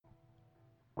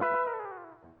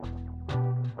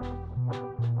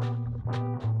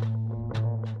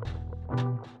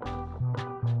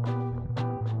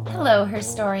Hello,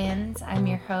 Herstoryans. I'm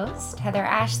your host, Heather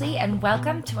Ashley, and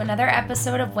welcome to another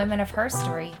episode of Women of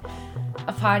Herstory,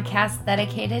 a podcast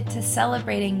dedicated to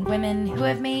celebrating women who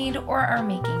have made or are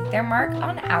making their mark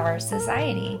on our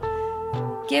society.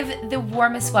 Give the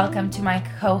warmest welcome to my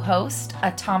co-host,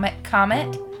 Atomic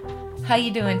Comet. How you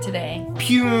doing today?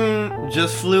 Pew,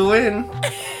 just flew in.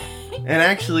 And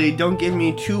actually, don't give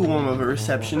me too warm of a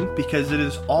reception because it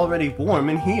is already warm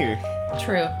in here.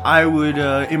 True. I would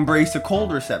embrace a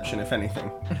cold reception, if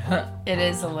anything. It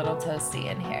is a little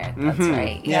toasty in here. That's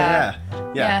right. Yeah.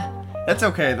 Yeah. That's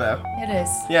okay, though. It is.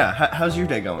 Yeah, how's your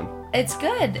day going? It's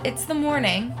good. It's the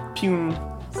morning. Pew.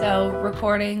 So,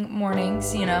 recording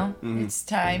mornings, it's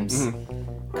times.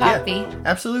 Coffee. Yeah,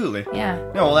 absolutely. Yeah.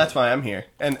 No, well, that's why I'm here.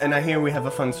 And I hear we have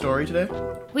a fun story today.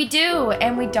 We do,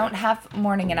 and we don't have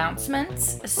morning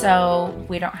announcements, so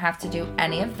we don't have to do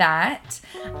any of that.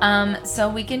 So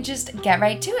we can just get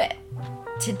right to it.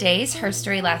 Today's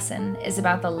Herstory lesson is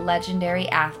about the legendary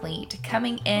athlete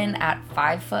coming in at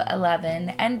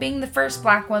 5'11" and being the first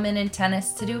black woman in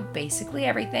tennis to do basically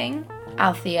everything,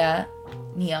 Althea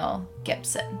Neal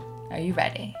Gibson. Are you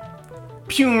ready?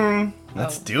 Pew.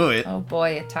 Let's do it. Oh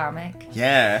boy, Atomic.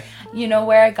 Yeah. You know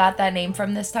where I got that name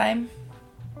from this time?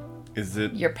 Is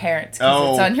it? Your parents,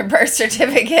 because it's on your birth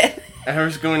certificate. I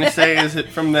was going to say, is it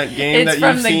from that game It's that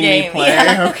from you've the seen game, me play?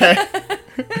 yeah. Okay.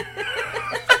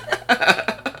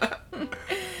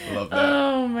 Love that.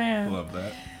 Oh, man. Love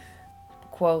that.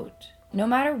 Quote, "No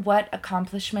matter what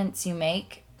accomplishments you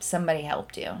make, somebody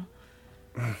helped you."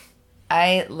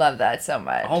 I love that so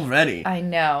much. Already. I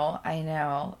know.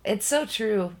 It's so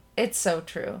true.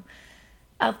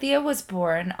 Althea was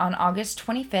born on August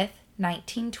 25th,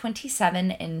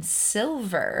 1927 in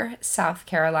Silver, South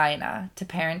Carolina, to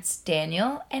parents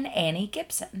Daniel and Annie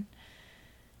Gibson.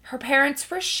 Her parents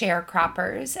were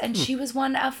sharecroppers, and she was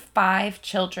one of 5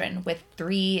 children with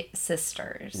 3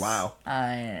 sisters. Wow.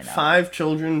 I know. 5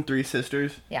 children, 3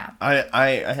 sisters. Yeah. I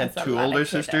had That's a 2 lot of older kiddos.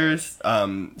 sisters.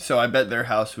 So I bet their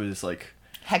house was like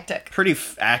Hectic. pretty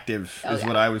active is yeah.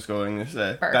 what I was going to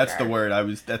say. For That's the sure.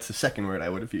 word that's the second word I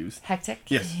would have used. Hectic?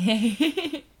 Yes.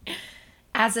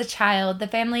 As a child, the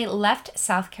family left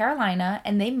South Carolina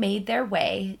and they made their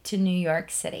way to New York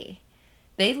City.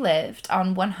 They lived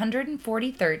on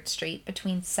 143rd Street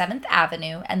between 7th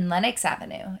Avenue and Lenox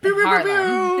Avenue in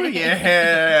Harlem.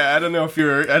 Yeah. I don't know if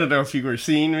you were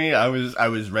seeing me. I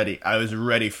was ready. I was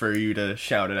ready for you to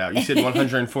shout it out. You said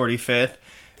 145th.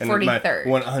 And 43rd.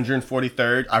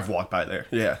 143rd. I've walked by there.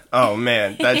 Yeah. Oh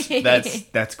man,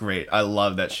 that's great. I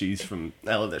love that she's from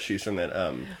that. Well, that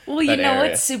you know area.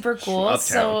 what's super cool? Uptown.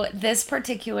 So this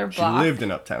particular She block, lived in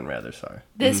Uptown, rather. Sorry.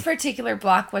 this particular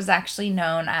block was actually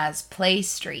known as Play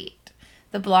Street.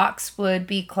 The blocks would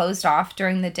be closed off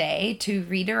during the day to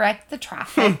redirect the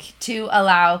traffic to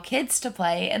allow kids to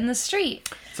play in the street.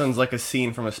 Sounds like a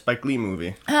scene from a Spike Lee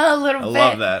movie. A little I bit.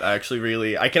 love that. I actually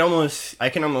really. I can almost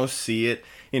see it.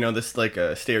 You know, this like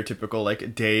a stereotypical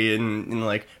like day in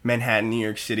like Manhattan, New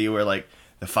York City, where like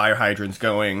the fire hydrant's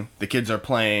going, the kids are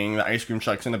playing, the ice cream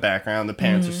truck's in the background, the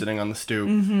parents are sitting on the stoop.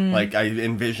 Like I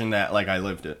envision that, like I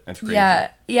lived it. That's crazy. Yeah.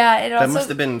 It also That must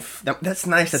have been. That's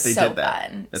nice that they so did that.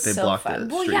 fun. That they so blocked fun.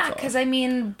 the Well, streets yeah, off. because I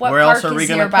mean, what Where park else are we is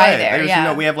gonna nearby play? there? There's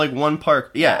Yeah, we have like one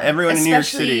park. Yeah, everyone in New York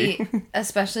City.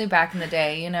 Especially back in the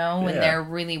day, when Yeah. there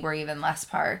really were even less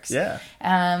parks. Yeah.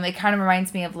 It kind of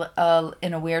reminds me of,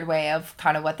 in a weird way, of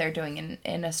kind of what they're doing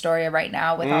in Astoria right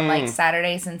now with on like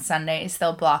Saturdays and Sundays.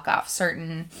 They'll block off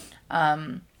certain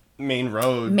Main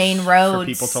roads for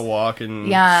people to walk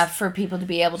and for people to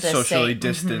be able to socially stay,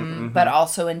 distant, but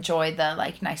also enjoy the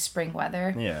like nice spring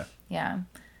weather. Yeah.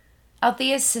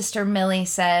 Althea's sister Millie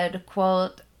said,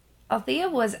 quote, "Althea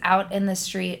was out in the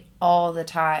street all the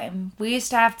time. We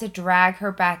used to have to drag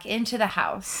her back into the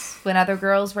house. When other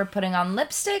girls were putting on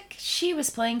lipstick, she was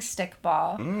playing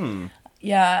stickball."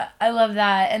 Yeah, I love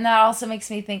that. And that also makes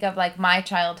me think of like my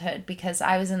childhood because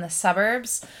I was in the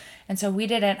suburbs and so we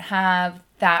didn't have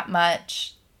that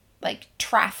much like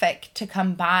traffic to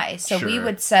come by. So we Sure.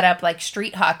 would set up like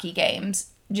street hockey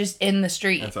games just in the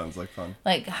street. That sounds like fun.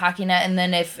 Like hockey net, and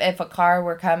then if a car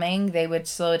were coming, they would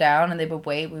slow down and they would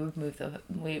wait. We would move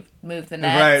the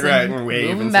nets, Right, and and wave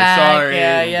move and them say back. sorry.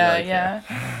 Yeah.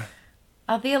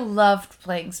 Althea loved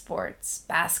playing sports: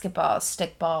 basketball,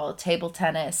 stickball, table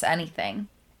tennis, anything.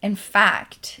 In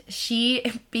fact,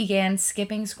 she began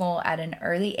skipping school at an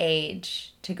early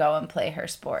age to go and play her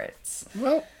sports.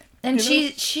 Well, And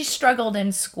she struggled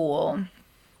in school.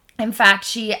 In fact,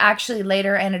 she actually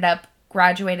later ended up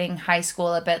graduating high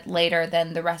school a bit later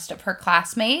than the rest of her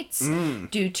classmates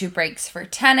due to breaks for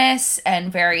tennis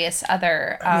and various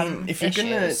other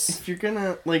issues. If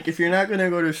you're not gonna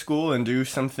go to school and do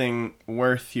something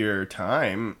worth your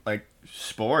time, like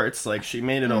sports, like she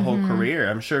made it a whole career.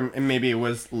 I'm sure maybe it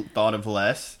was thought of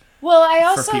less. Well, I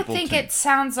also think it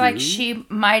sounds like she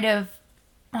might have.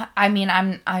 I mean,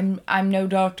 I'm no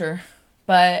doctor,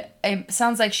 but it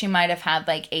sounds like she might have had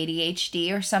like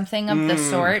ADHD or something of the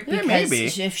sort. Because maybe.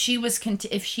 if she was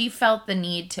if she felt the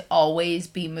need to always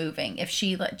be moving, if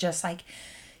she just like,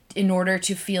 in order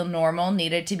to feel normal,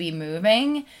 needed to be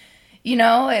moving. You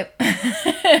know,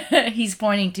 he's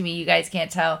pointing to me. You guys can't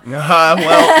tell.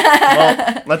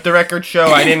 Well, let the record show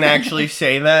I didn't actually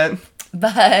say that.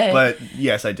 But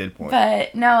yes, I did point.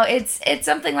 But no, it's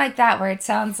something like that where it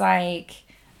sounds like,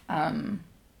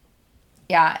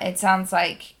 it sounds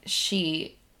like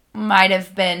she might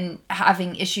have been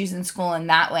having issues in school in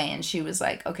that way, and she was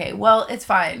like, okay, well, it's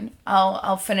fine.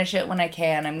 I'll finish it when I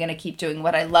can. I'm gonna keep doing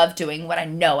what I love doing, what I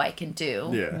know I can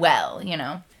do well, you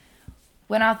know.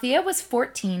 When Althea was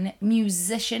 14,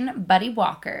 musician Buddy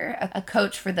Walker, a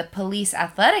coach for the Police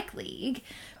Athletic League,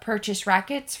 purchased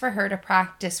rackets for her to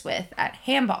practice with at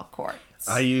handball courts.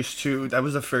 That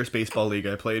was the first baseball league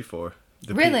I played for.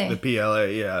 Really? The PLA,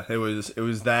 yeah. It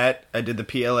was that. I did the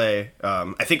PLA.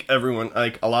 I think everyone,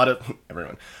 like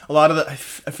I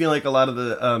feel like a lot of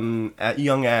the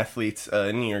young athletes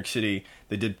in New York City,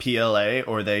 they did PLA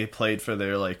or they played for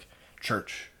their like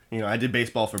church. You know, I did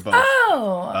baseball for both.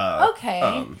 Oh,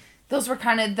 okay. Those were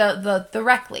kind of the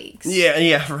rec leagues.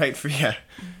 Yeah, right.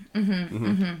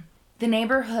 The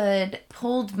neighborhood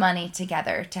pulled money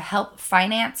together to help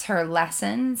finance her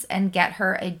lessons and get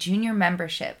her a junior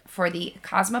membership for the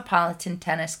Cosmopolitan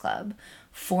Tennis Club,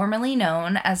 formerly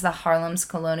known as the Harlem's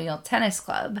Colonial Tennis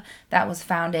Club, that was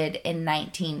founded in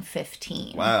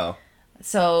 1915. Wow.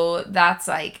 So that's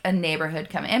like a neighborhood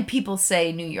coming, and people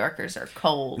say New Yorkers are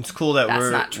cold. It's cool that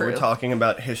that's we're talking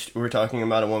about we're talking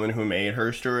about a woman who made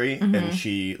her story, and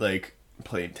she like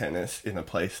played tennis in a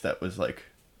place that was like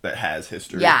that has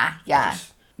history. Yeah.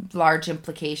 Large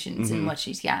implications in what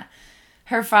she's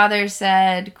Her father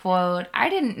said, quote, "I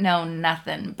didn't know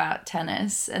nothing about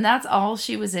tennis, and that's all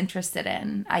she was interested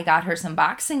in. I got her some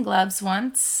boxing gloves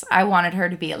once. I wanted her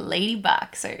to be a lady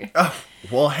boxer." Oh,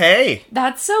 well, hey.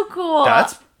 That's so cool.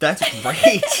 That's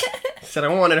great. Said I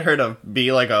wanted her to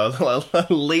be like a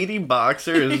lady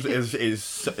boxer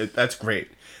is that's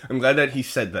great. I'm glad that he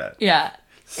said that. Yeah.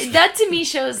 That to me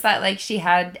shows that like she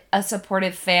had a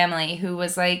supportive family who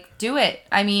was like, do it.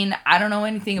 I mean, I don't know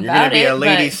anything about it, You're gonna be a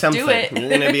lady but something. do it. You're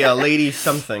gonna be a lady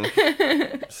something.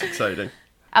 It's exciting.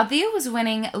 Althea was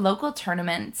winning local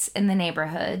tournaments in the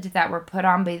neighborhood that were put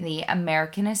on by the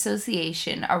American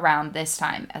Association around this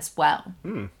time as well.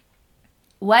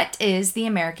 What is the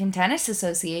American Tennis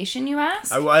Association, you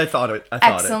ask? I thought it.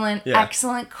 Excellent, Yeah.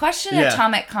 excellent question, Yeah.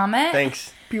 Atomic Comment.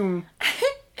 Thanks. Pew.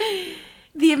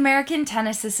 The American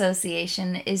Tennis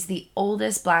Association is the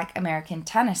oldest Black American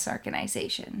tennis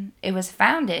organization. It was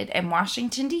founded in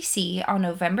Washington, D.C. on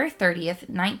November 30th,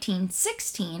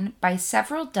 1916 by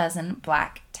several dozen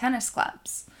Black tennis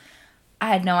clubs. I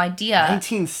had no idea.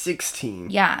 1916.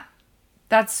 Yeah.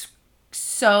 That's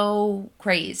so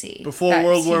crazy. Before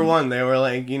World War I, they were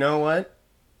like, you know what?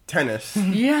 Tennis.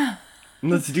 Yeah.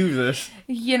 Let's do this.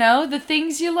 You know, the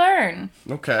things you learn.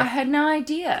 Okay. I had no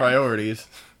idea. Priorities.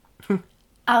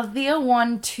 Althea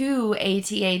won 2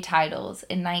 ATA titles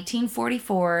in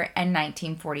 1944 and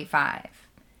 1945.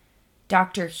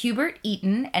 Dr. Hubert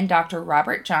Eaton and Dr.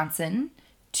 Robert Johnson,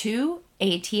 2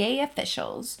 ATA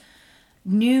officials,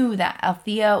 knew that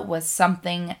Althea was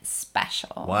something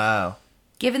special. Wow.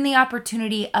 Given the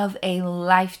opportunity of a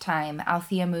lifetime,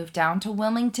 Althea moved down to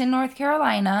Wilmington, North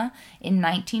Carolina in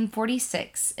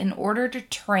 1946 in order to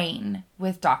train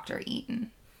with Dr.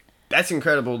 Eaton. That's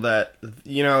incredible that,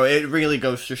 you know, it really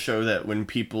goes to show that when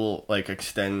people, like,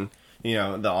 extend, you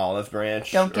know, the olive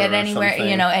branch. Don't get anywhere, something,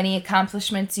 you know, any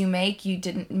accomplishments you make, you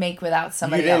didn't make without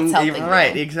somebody else helping you.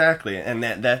 Right, exactly. And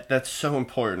that's so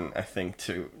important, I think,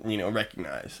 to, you know,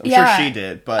 recognize. I'm Yeah. sure she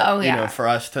did, but, you know, for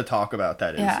us to talk about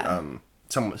that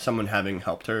is, someone having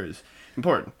helped her is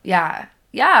important. Yeah.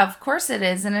 Yeah, of course it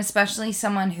is. And especially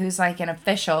someone who's like an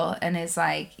official and is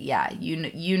like, yeah,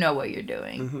 you know what you're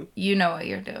doing. Mm-hmm. You know what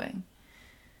you're doing.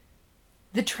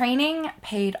 The training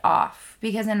paid off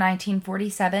because in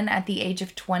 1947, at the age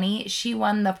of 20, she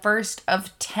won the first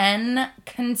of 10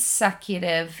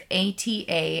 consecutive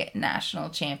ATA national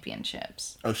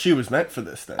championships. Oh, she was meant for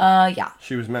this then. Yeah.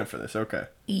 She was meant for this, okay.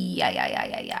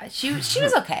 Yeah. She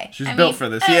was okay. She was built for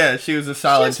this. Yeah, she was a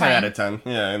solid was 10 fine. out of 10.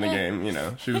 Yeah, in the game, you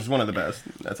know. She was one of the best.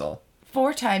 That's all.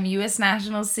 Four-time U.S.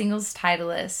 national singles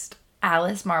titleist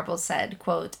Alice Marble said,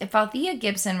 quote, "If Althea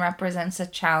Gibson represents a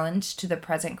challenge to the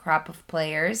present crop of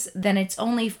players, then it's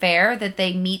only fair that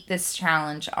they meet this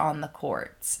challenge on the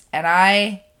courts." And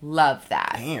I love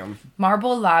that. Damn.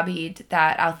 Marble lobbied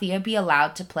that Althea be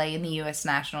allowed to play in the U.S.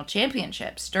 National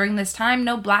Championships. During this time,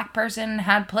 no black person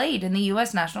had played in the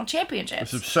U.S. National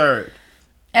Championships. It's absurd.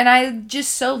 And I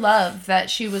just so love that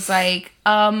she was like,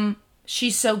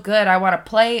 she's so good, I want to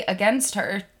play against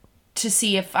her to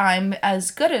see if I'm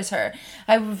as good as her.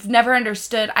 I've never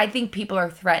understood. I think people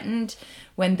are threatened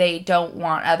when they don't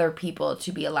want other people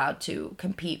to be allowed to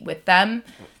compete with them.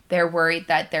 They're worried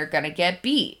that they're going to get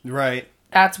beat. Right.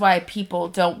 That's why people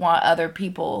don't want other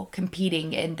people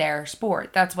competing in their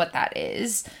sport. That's what that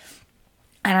is.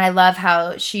 And I love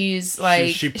how she's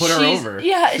like... She put her over.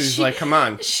 Yeah. She's like, come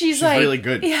on. She's like, like... really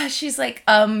good. Yeah, she's like,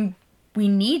 we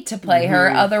need to play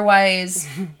her. Otherwise,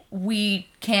 we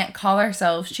can't call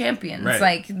ourselves champions. Right.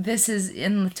 Like, this is...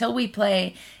 Until we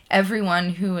play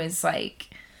everyone who is like...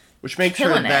 Which makes her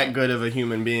killing that it. good of a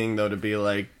human being, though, to be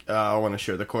like, I want to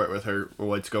share the court with her, or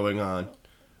what's going on.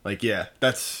 Like, yeah,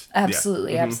 that's...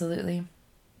 Absolutely, yeah. absolutely.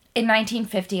 In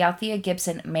 1950, Althea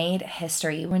Gibson made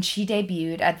history when she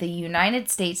debuted at the United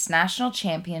States National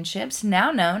Championships, now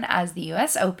known as the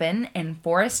U.S. Open, in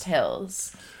Forest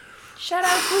Hills. Shout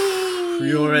out, Queens!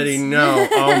 You already know.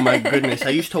 Oh, my goodness. I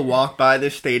used to walk by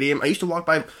this stadium. I used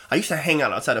to hang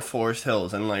out outside of Forest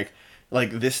Hills and, like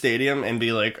this stadium and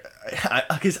be like...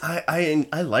 Because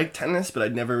I like tennis, but I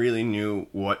never really knew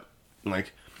what,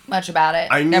 like... Much about it.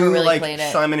 I never knew, really like, played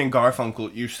it. Simon and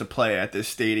Garfunkel used to play at this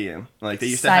stadium. Like, they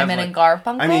used Simon to have, and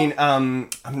Garfunkel? I mean,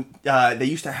 they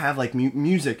used to have, like,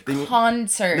 music.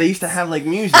 Concerts. They used to have, like,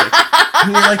 music.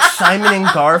 And you're like, Simon and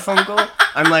Garfunkel?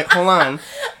 I'm like, hold on.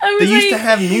 They used to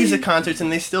have music concerts,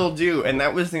 and they still do. And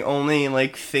that was the only,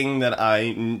 like, thing that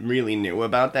I really knew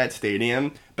about that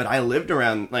stadium. But I lived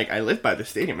by the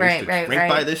stadium. I used to drink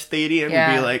by this stadium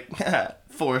and be like,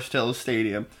 Forest Hills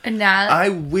Stadium. And now, I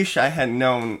wish I had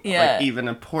known, like, even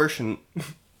a portion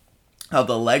of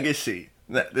the legacy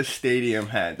that this stadium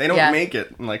had. They don't make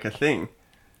it, like, a thing.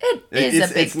 It is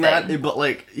a big it's thing. Not, but,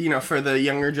 like, you know, for the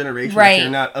younger generation, right. if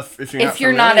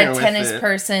you're not a familiar tennis with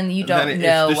person, you don't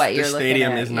know what you're looking at. The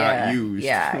stadium is not used.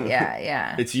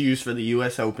 Yeah. It's used for the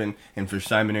U.S. Open and for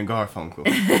Simon and Garfunkel.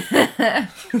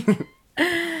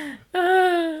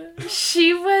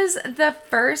 She was the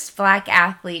first black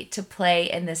athlete to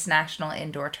play in this national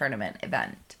indoor tournament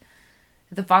event.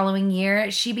 The following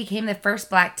year, she became the first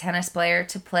black tennis player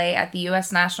to play at the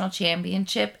U.S. National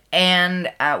Championship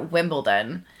and at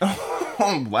Wimbledon.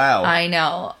 Oh, wow. I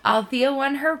know. Althea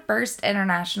won her first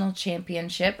international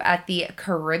championship at the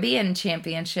Caribbean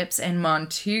Championships in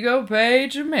Montego Bay,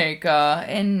 Jamaica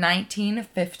in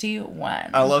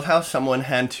 1951. I love how someone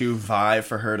had to vie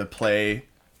for her to play,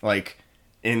 like,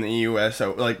 in the U.S. I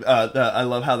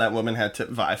love how that woman had to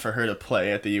vie for her to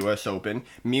play at the U.S. Open.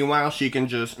 Meanwhile, she can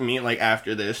just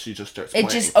after this, she just starts playing.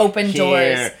 It just opened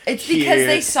doors. It's because here,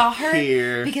 they saw her.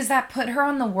 Here. Because that put her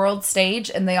on the world stage,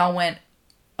 and they all went,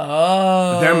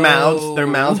 oh. Their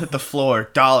mouths hit the floor.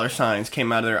 Dollar signs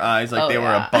came out of their eyes like they were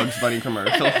a Bugs Bunny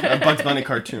commercial. A Bugs Bunny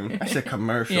cartoon. I said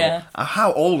commercial. Yeah.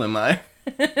 How old am I?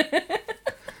 Is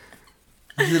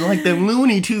it like the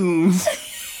Looney Tunes?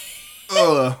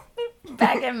 Ugh.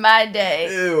 Back in my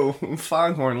day. Ew.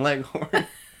 Foghorn Leghorn.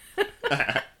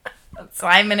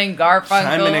 Simon and Garfunkel.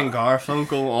 Simon and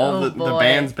Garfunkel. All the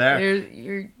band's back.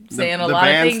 You're saying the a lot of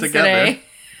band's things together.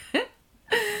 today.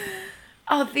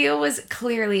 Althea was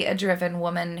clearly a driven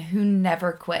woman who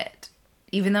never quit.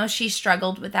 Even though she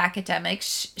struggled with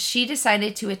academics, she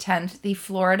decided to attend the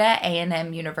Florida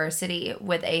A&M University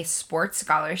with a sports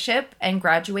scholarship and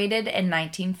graduated in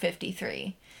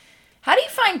 1953. How do you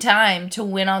find time to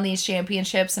win all these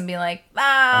championships and be like,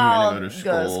 I'm gonna gonna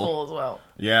go to school as well?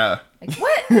 Yeah. Like,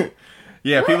 what?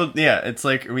 Yeah, What? it's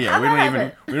like, we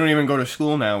don't even go to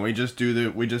school now. We just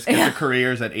get the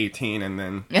careers at 18 and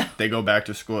then they go back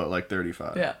to school at like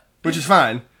 35. Yeah. Which is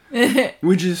fine.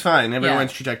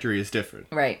 Everyone's trajectory is different.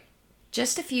 Right.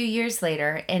 Just a few years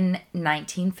later, in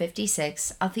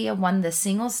 1956, Althea won the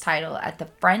singles title at the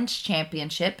French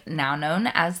Championship, now known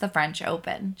as the French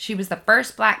Open. She was the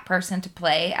first black person to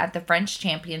play at the French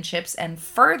Championships and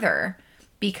further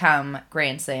become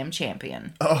Grand Slam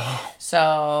champion. Oh. So,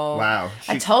 wow.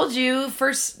 I told you, the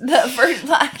first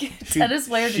black tennis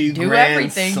player to do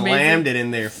everything. She slammed it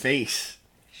in their face.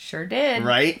 Sure did.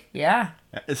 Right? Yeah.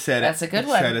 That's a good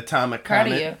one. Said atomic Proud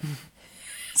comment. of you.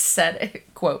 Said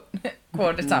it. Quote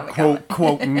atomic comment.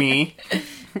 Quote me.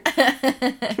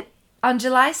 On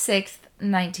July 6th,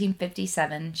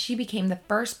 1957, she became the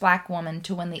first black woman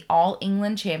to win the All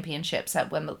England Championships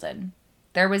at Wimbledon.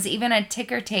 There was even a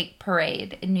ticker tape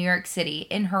parade in New York City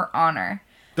in her honor.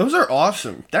 Those are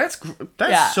awesome. That's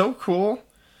Yeah. so cool.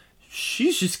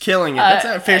 She's just killing it. That's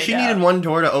not fair. I She know. needed one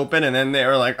door to open, and then they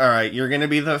were like, "All right, you're gonna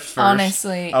be the first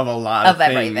Honestly, of a lot of of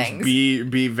things.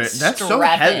 everything. That's so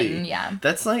Strap heavy. in, yeah.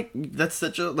 That's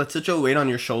such a weight on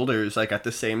your shoulders. Like at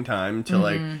the same time to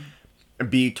like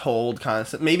be told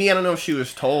constant. Maybe I don't know if she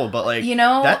was told, but like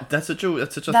that's such a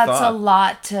That's thought. a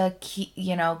lot to keep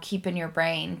in your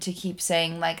brain, to keep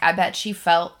saying, like, I bet she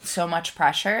felt so much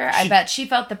pressure. I bet she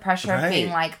felt the pressure of being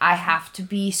Right. like, I have to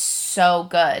be so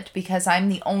good because I'm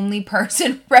the only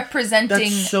person representing.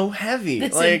 That's so heavy.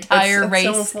 this Like entire that's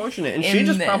so race unfortunate. And in she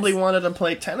just this. probably wanted to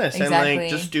play tennis and Exactly. like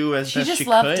just do as She best just she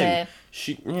loved could. it.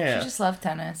 She She just loved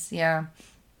tennis, yeah.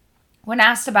 When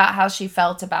asked about how she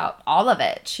felt about all of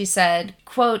it, she said,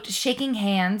 quote, shaking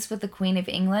hands with the Queen of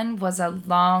England was a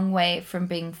long way from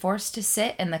being forced to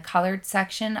sit in the colored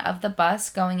section of the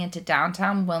bus going into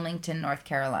downtown Wilmington, North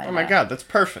Carolina. Oh my God, that's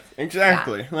perfect.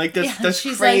 Exactly. Like that's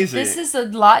She's crazy. like, this is a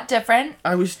lot different.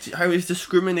 I was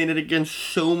discriminated against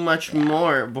so much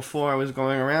more before I was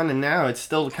going around, and now it's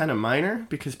still kind of minor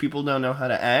because people don't know how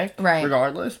to act, Right.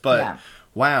 regardless. But Yeah.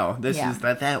 wow, this Yeah. is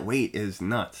that weight is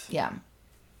nuts. Yeah.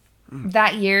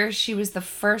 That year, she was the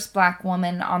first black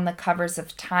woman on the covers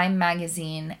of Time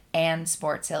magazine and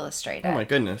Sports Illustrated. Oh my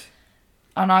goodness.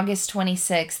 On August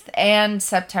 26th and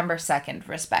September 2nd,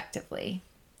 respectively.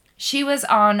 She was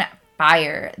on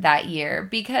fire that year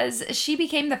because she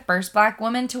became the first black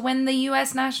woman to win the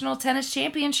U.S. National Tennis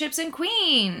Championships in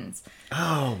Queens.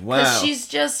 Oh wow. Because she's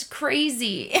just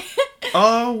crazy.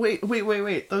 Oh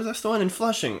wait. Those are still in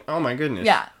Flushing. Oh my goodness.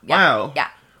 Yeah. Wow. Yeah.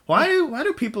 Why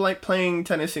do people like playing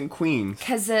tennis in Queens?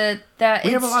 Because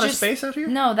We have a lot of space out here?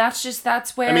 No,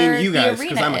 that's where I mean, you the guys,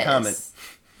 arena 'cause I'm a is. comment.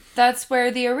 That's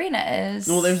where the arena is.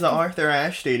 Well, there's the Arthur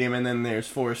Ashe Stadium, and then there's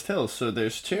Forest Hills, so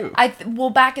there's two. Well,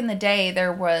 back in the day,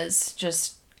 there was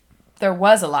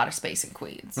a lot of space in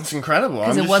Queens. That's incredible.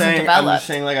 'Cause I'm it just wasn't saying, I'm developed. just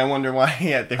saying, like, I wonder why.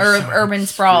 Yeah, there's so Urban much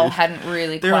sprawl space. hadn't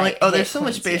really They were quite like, oh, hit there's so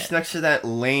much Queens space yet. next to that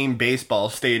lame baseball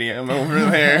stadium over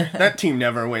there. That team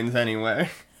never wins anyway.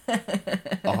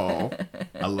 Oh,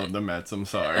 I love the Mets. I'm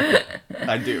sorry.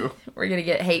 I do. We're gonna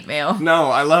get hate mail. No,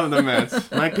 I love the Mets.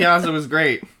 Mike Piazza was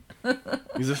great.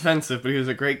 He's offensive, but he was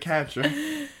a great catcher.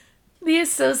 The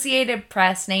Associated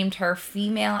Press named her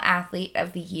Female Athlete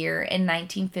of the Year in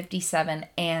 1957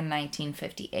 and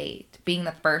 1958, being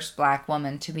the first black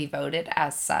woman to be voted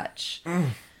as such.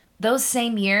 Those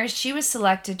same years, she was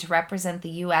selected to represent the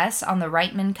U.S. on the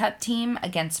Reitman Cup team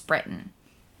against Britain.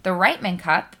 The Reitman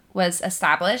Cup was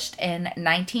established in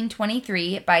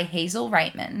 1923 by Hazel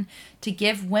Reitman to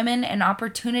give women an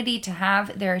opportunity to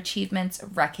have their achievements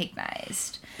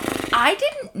recognized. I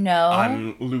didn't know.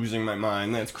 I'm losing my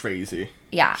mind. That's crazy.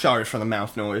 Yeah. Sorry for the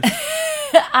mouth noise.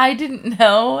 I didn't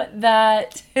know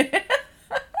that.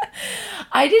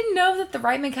 I didn't know that the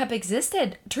Reitman Cup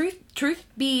existed. Truth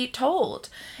be told,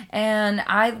 and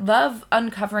I love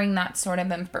uncovering that sort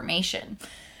of information,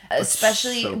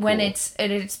 especially so when cool.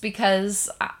 it's because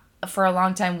for a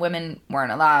long time women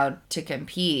weren't allowed to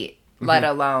compete, let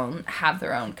alone have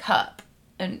their own cup.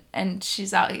 And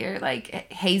she's out here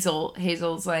like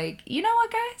Hazel's like, you know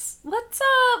what, guys, let's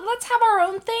have our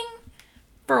own thing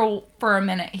for a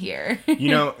minute here. You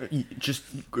know, just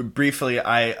briefly,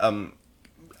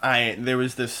 there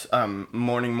was this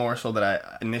morning morsel that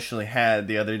I initially had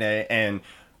the other day, and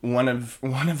one of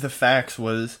the facts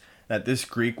was that this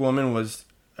Greek woman was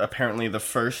apparently the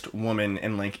first woman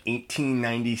in like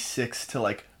 1896 to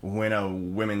like win a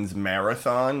women's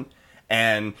marathon.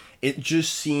 And it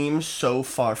just seems so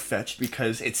far-fetched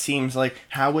because it seems like,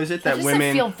 how is it that doesn't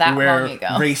women feel that were long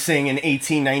ago. racing in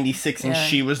 1896 and Yeah.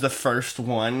 she was the first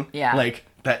one? Yeah. Like,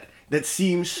 that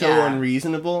seems so Yeah.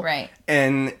 unreasonable. Right.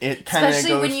 And it kind of goes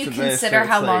Especially when you to this, consider where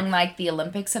how it's long like, like the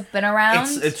Olympics have been around,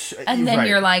 it's and then right.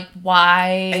 you're like,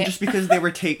 why? And just because they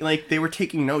were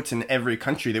taking notes in every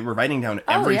country, they were writing down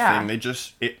everything. yeah.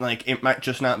 It might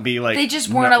just not be like they just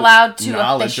weren't allowed to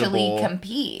knowledgeable. officially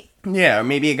compete. Yeah,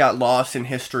 maybe it got lost in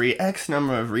history. X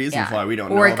number of reasons Yeah. why we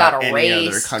don't Or know it got about any other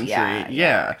erased. country.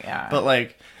 Yeah. But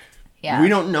like, Yeah. we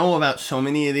don't know about so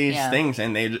many of these Yeah. things,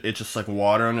 and it's just like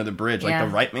water under the bridge. Like Yeah.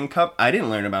 the Reitman Cup, I didn't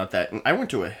learn about that. And I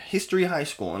went to a history high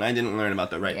school, and I didn't learn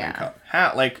about the Reitman Yeah. Cup.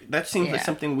 How? Like that seems like Yeah.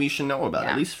 something we should know about,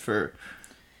 Yeah. at least for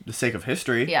the sake of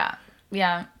history. Yeah.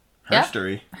 Yeah. Yep.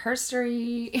 History.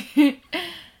 Herstory.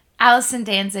 Allison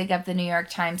Danzig of the New York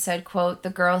Times said, quote, "The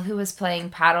girl who was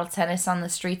playing paddle tennis on the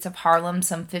streets of Harlem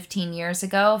some 15 years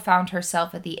ago found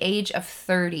herself at the age of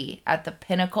 30 at the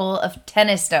pinnacle of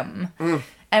tennisdom.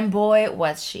 And boy,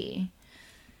 was she.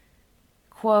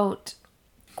 Quote,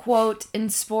 in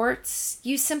sports,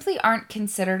 you simply aren't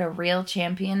considered a real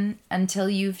champion until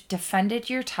you've defended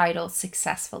your title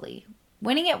successfully.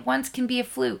 Winning it once can be a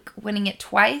fluke. Winning it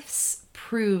twice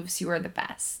proves you are the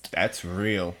best. That's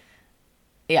real.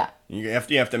 Yeah. You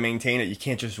have to maintain it. You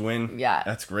can't just win. Yeah.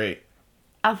 That's great.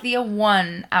 Althea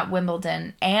won at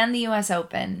Wimbledon and the U.S.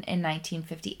 Open in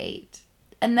 1958.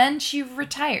 And then she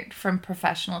retired from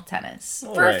professional tennis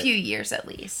for a few years at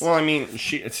least. Well, I mean,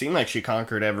 it seemed like she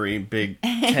conquered every big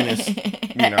tennis,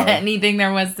 anything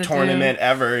there was to tournament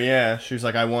ever. Yeah, she was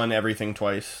like, I won everything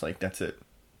twice. Like, that's it.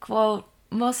 Quote,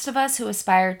 most of us who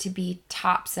aspire to be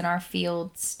tops in our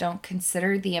fields don't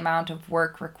consider the amount of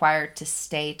work required to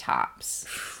stay tops.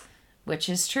 Which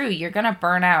is true. You're going to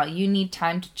burn out. You need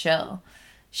time to chill.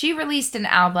 She released an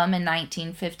album in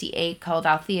 1958 called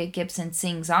Althea Gibson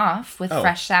Sings Off with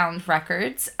Fresh Sound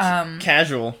Records.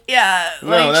 Casual. Yeah.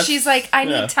 Like, she's like, I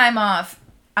need time off.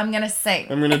 I'm going to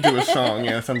sing. I'm going to do a song.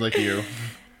 Yeah, sounds like you.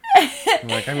 I'm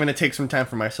like, I'm going to take some time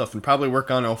for myself and probably work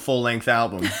on a full-length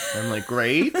album. I'm like,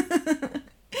 great.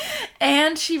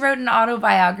 And she wrote an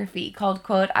autobiography called,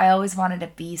 quote, I Always Wanted to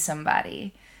Be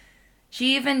Somebody.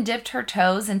 She even dipped her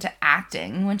toes into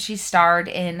acting when she starred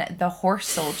in The Horse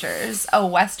Soldiers, a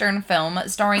Western film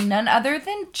starring none other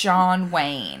than John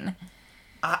Wayne.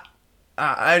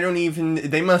 I don't even...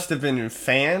 They must have been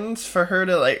fans for her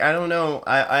to, like... I don't know.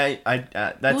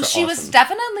 That's well, she awesome. was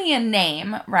definitely a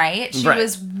name, right? She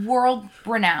was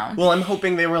world-renowned. Well, I'm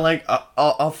hoping they were like,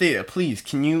 Althea, please,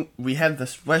 can you... We have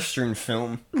this Western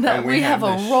film. That we have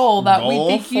a role that we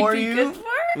think you'd be good for?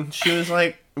 And she was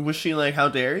like... Was she like, how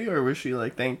dare you? Or was she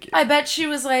like, thank you? I bet she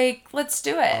was like, let's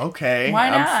do it. Okay. Why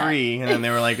not? I'm free. And then they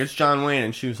were like, it's John Wayne.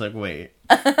 And she was like, wait.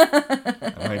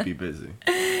 I might be busy.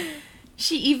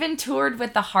 She even toured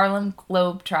with the Harlem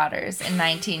Globetrotters in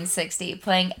 1960,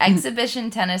 playing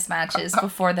exhibition tennis matches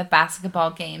before the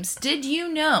basketball games. Did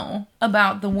you know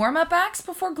about the warm-up acts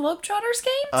before Globetrotters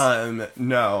games?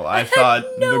 No. I thought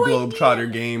the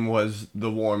Globetrotter game was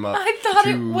the warm-up. I thought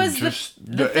it was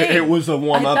the thing. It was a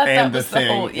warm-up and the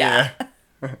thing. Yeah.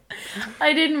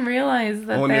 I didn't realize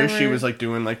that. I wonder if she was like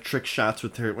doing like trick shots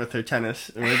with her tennis.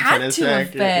 Had to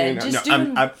have been.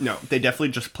 No, they definitely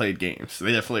just played games.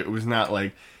 It was not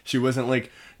like she wasn't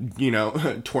like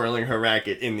twirling her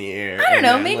racket in the air. I don't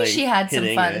know. Maybe she had some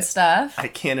fun stuff. I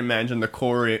can't imagine the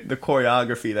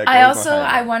choreography that.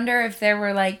 I wonder if there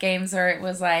were like games where it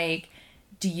was like,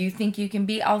 do you think you can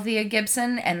beat Althea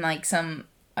Gibson? And like some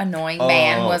annoying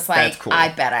man was like, cool. I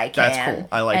bet I can. That's cool.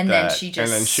 I like and that. Then she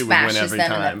just smashes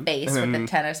them in the face with the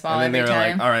tennis ball and then every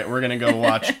time. Like, all right, we're going to go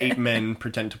watch 8 men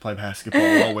pretend to play basketball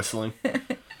while whistling. 10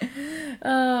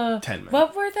 men.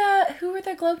 Who were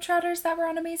the Globetrotters that were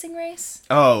on Amazing Race?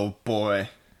 Oh, boy.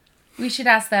 We should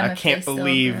ask them I can't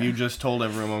believe you just told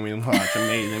everyone we watch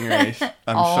Amazing Race.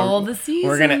 The seasons.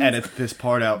 We're going to edit this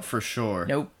part out for sure.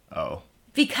 Nope. Oh.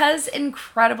 Because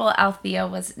Incredible Althea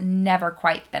was never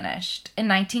quite finished. In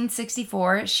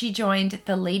 1964, she joined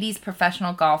the Ladies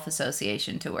Professional Golf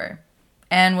Association Tour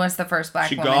and was the first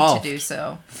black woman to do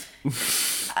so.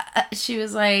 She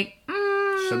was like,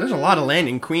 So there's a lot of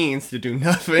landing queens to do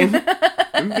nothing.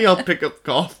 Maybe I'll pick up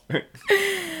golf.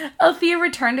 Althea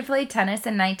returned to play tennis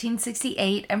in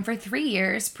 1968 and for 3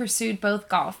 years pursued both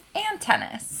golf and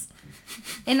tennis.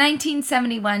 In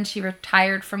 1971, she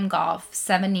retired from golf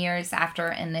 7 years after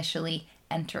initially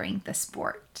entering the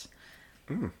sport.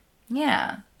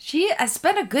 Yeah. She has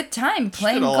spent a good time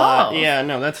playing golf. Lot. Yeah,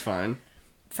 no, that's fine.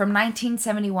 From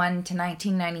 1971 to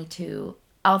 1992,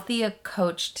 Althea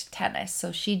coached tennis,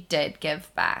 so she did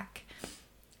give back.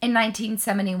 In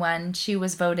 1971, she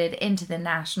was voted into the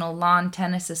National Lawn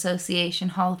Tennis Association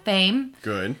Hall of Fame.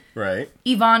 Good, right.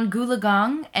 Yvonne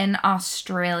Goolagong, an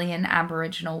Australian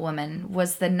Aboriginal woman,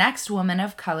 was the next woman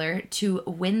of color to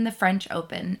win the French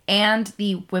Open and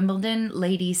the Wimbledon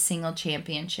Ladies Single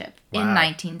Championship in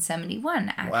 1971,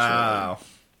 actually. Wow.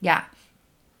 Yeah.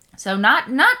 So not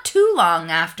too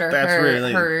long after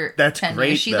her tenure.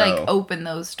 Great, she though. Opened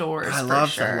those doors. I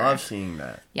love seeing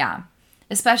that. Yeah.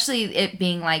 Especially it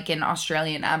being like an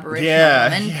Australian Aboriginal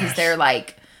woman because they're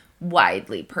like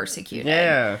widely persecuted.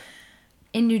 Yeah.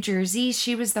 In New Jersey,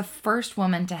 she was the first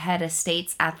woman to head a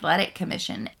state's athletic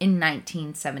commission in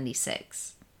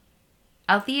 1976.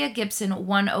 Althea Gibson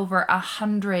won over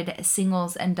 100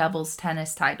 singles and doubles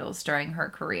tennis titles during her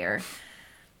career.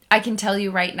 I can tell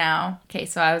you right now, okay,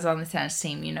 so I was on the tennis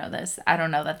team, you know this. I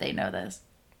don't know that they know this.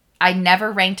 I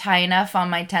never ranked high enough on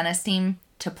my tennis team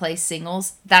to play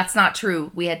singles. That's not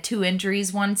true. We had 2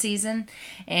 injuries one season,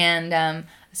 and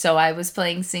So I was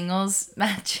playing singles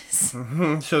matches. So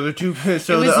the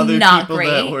was other not people great.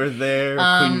 that were there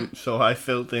couldn't, so I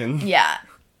filled in. Yeah.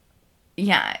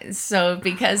 Yeah. So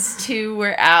because 2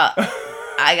 were out,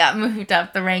 I got moved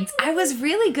up the ranks. I was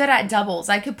really good at doubles.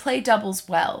 I could play doubles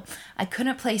well. I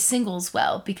couldn't play singles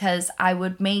well because I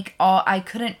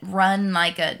couldn't run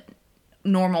like a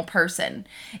normal person.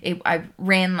 I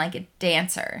ran like a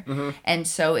dancer. And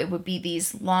so it would be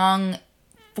these long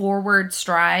forward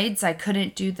strides. I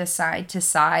couldn't do the side to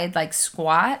side like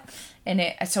squat.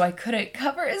 So I couldn't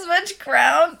cover as much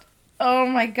ground. Oh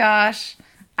my gosh.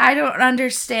 I don't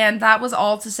understand. That was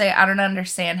all to say, I don't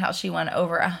understand how she won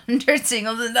over 100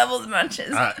 singles and doubles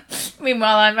matches.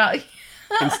 Meanwhile, I'm out here.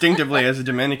 Instinctively, as a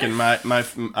Dominican,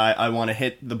 I want to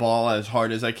hit the ball as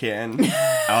hard as I can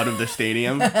out of the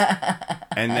stadium,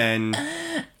 and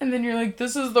then you're like,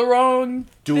 this is the wrong.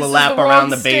 Do a lap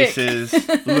around the bases,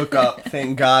 look up,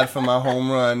 thank God for my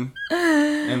home run,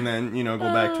 and then go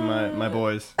back to my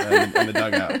boys in the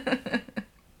dugout.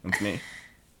 That's me.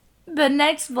 The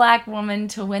next black woman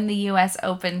to win the U.S.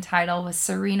 Open title was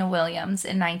Serena Williams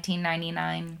in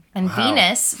 1999. And Wow.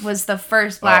 Venus was the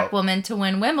first black woman to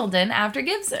win Wimbledon after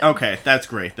Gibson. Okay, that's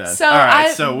great then. So all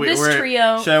right, this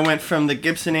trio... So I went from the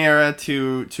Gibson era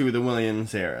to the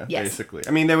Williams era, yes. basically.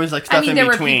 I mean, there was like stuff in between. There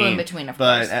were people in between, of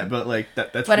course. But like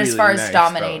that's But really as far nice, as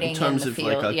dominating in terms in the of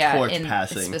field, like a torch in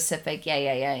passing. specific,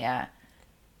 yeah.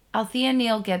 Althea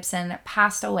Neal Gibson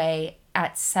passed away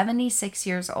at 76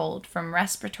 years old from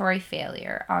respiratory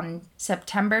failure on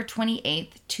September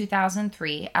 28th,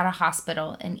 2003 at a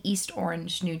hospital in East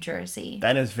Orange, New Jersey.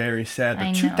 That is very sad.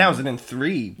 I But know.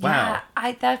 2003, wow.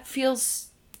 Yeah, that feels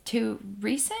too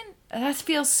recent. That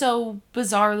feels so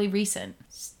bizarrely recent.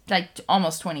 Like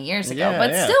almost 20 years ago,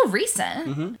 but still recent.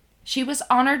 Mm-hmm. She was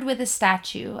honored with a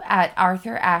statue at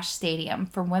Arthur Ashe Stadium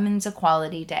for Women's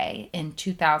Equality Day in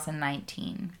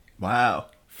 2019. Wow.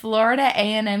 Florida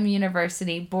A&M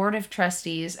University Board of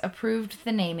Trustees approved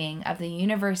the naming of the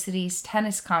university's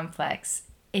tennis complex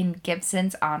in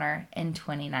Gibson's honor in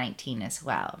 2019 as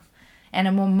well. And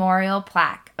a memorial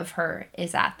plaque of her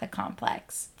is at the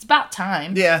complex. It's about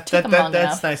time. Yeah, Took them long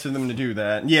that's enough. nice of them to do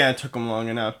that. Yeah, it took them long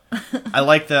enough. I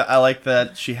like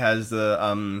that she has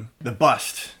the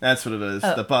bust. That's what it is.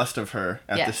 The bust of her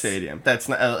at the stadium. That's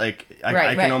not I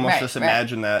can almost just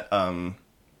imagine that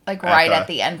like right at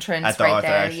the entrance, at the right Arthur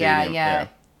there. Ashe Stadium,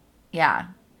 Yeah.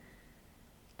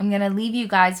 I'm going to leave you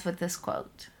guys with this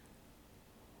quote.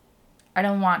 I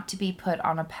don't want to be put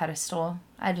on a pedestal.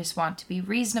 I just want to be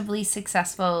reasonably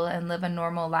successful and live a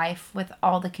normal life with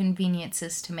all the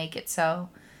conveniences to make it so.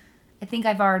 I think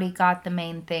I've already got the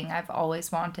main thing I've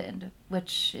always wanted,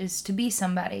 which is to be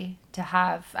somebody, to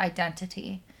have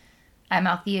identity. I'm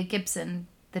Althea Gibson,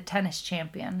 the tennis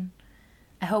champion.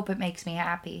 I hope it makes me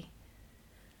happy.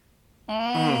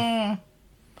 I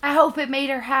hope it made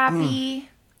her happy.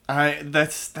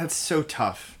 That's so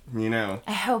tough, I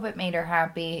hope it made her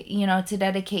happy, to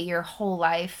dedicate your whole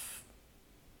life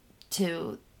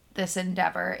to this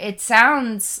endeavor. It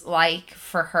sounds like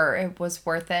for her it was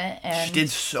worth it, and she did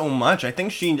so much. I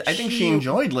think she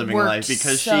enjoyed living life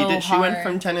because she went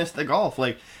from tennis to golf.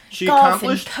 Like she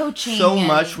accomplished so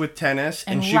much with tennis,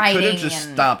 and she could have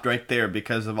just stopped right there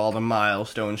because of all the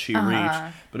milestones she reached.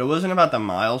 But it wasn't about the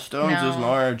milestones. No. It was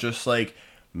more just like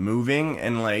moving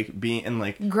and like being and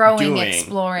like growing,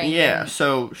 exploring. Yeah.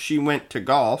 So she went to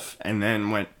golf and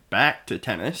then went back to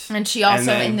tennis. And she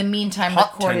also, in the meantime,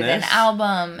 recorded an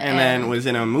album. And then was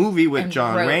in a movie with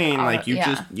John Wayne. Like,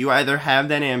 you either have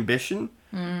that ambition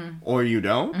or you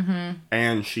don't. Mm-hmm.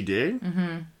 And she did.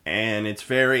 Mm-hmm. And it's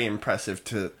very impressive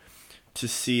to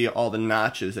see all the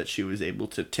notches that she was able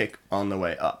to tick on the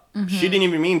way up. Mm-hmm. She didn't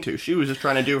even mean to. She was just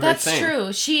trying to do her thing.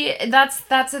 That's true.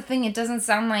 That's the thing. It doesn't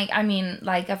sound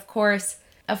like, of course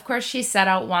she set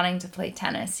out wanting to play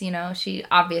tennis, She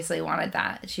obviously wanted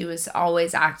that. She was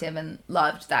always active and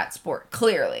loved that sport,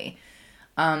 clearly,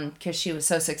 because she was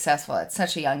so successful at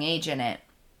such a young age in it.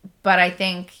 But I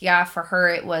think, for her,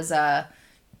 it was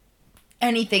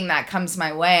anything that comes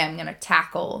my way, I'm going to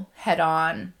tackle head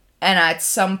on. And at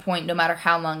some point, no matter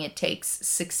how long it takes,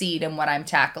 succeed in what I'm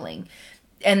tackling.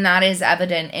 And that is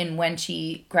evident in when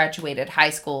she graduated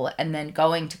high school and then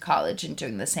going to college and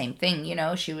doing the same thing.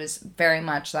 She was very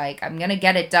much like, I'm going to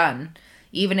get it done.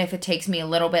 Even if it takes me a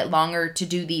little bit longer to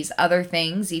do these other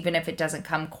things, even if it doesn't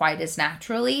come quite as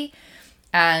naturally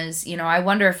as, I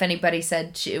wonder if anybody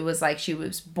said it was like she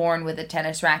was born with a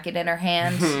tennis racket in her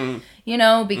hand,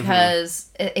 because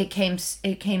it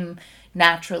came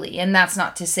naturally. And that's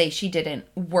not to say she didn't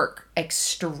work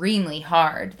extremely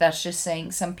hard. That's just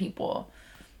saying some people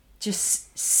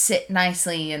just sit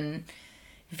nicely in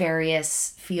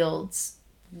various fields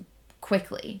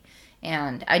quickly.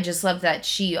 And I just love that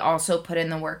she also put in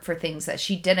the work for things that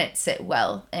she didn't sit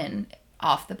well in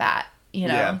off the bat. You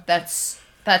know, that's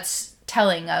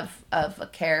telling of a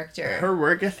character. Her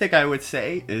work ethic, I would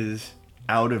say, is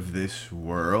out of this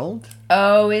world.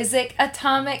 Oh, is it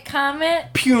Atomic Comet?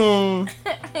 Pew!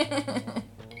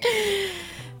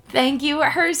 Thank you,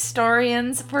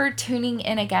 Herstories, for tuning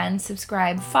in again.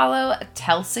 Subscribe, follow,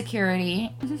 tell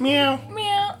security. Meow.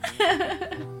 Meow.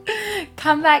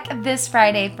 Come back this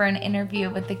Friday for an interview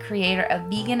with the creator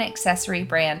of vegan accessory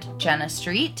brand Jenna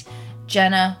Street,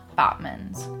 Jenna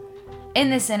Botmans. In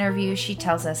this interview, she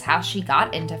tells us how she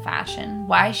got into fashion,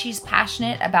 why she's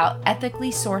passionate about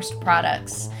ethically sourced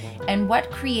products, and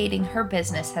what creating her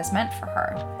business has meant for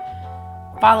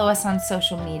her. Follow us on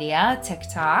social media,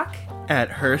 TikTok, at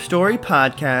Her Story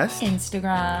Podcast,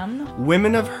 Instagram,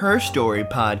 Women of Her Story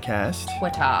Podcast,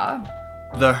 Twitter,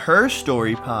 The Her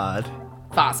Story Pod,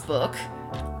 Facebook,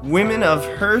 Women of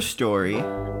Her Story,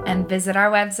 and visit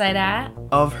our website at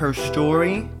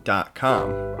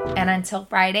ofherstory.com. And until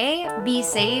Friday, be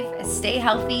safe, stay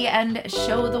healthy, and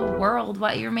show the world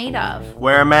what you're made of.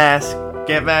 Wear a mask,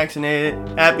 get vaccinated,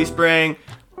 happy spring,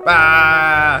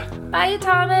 bye! Bye,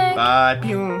 Atomic! Bye,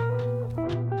 pew!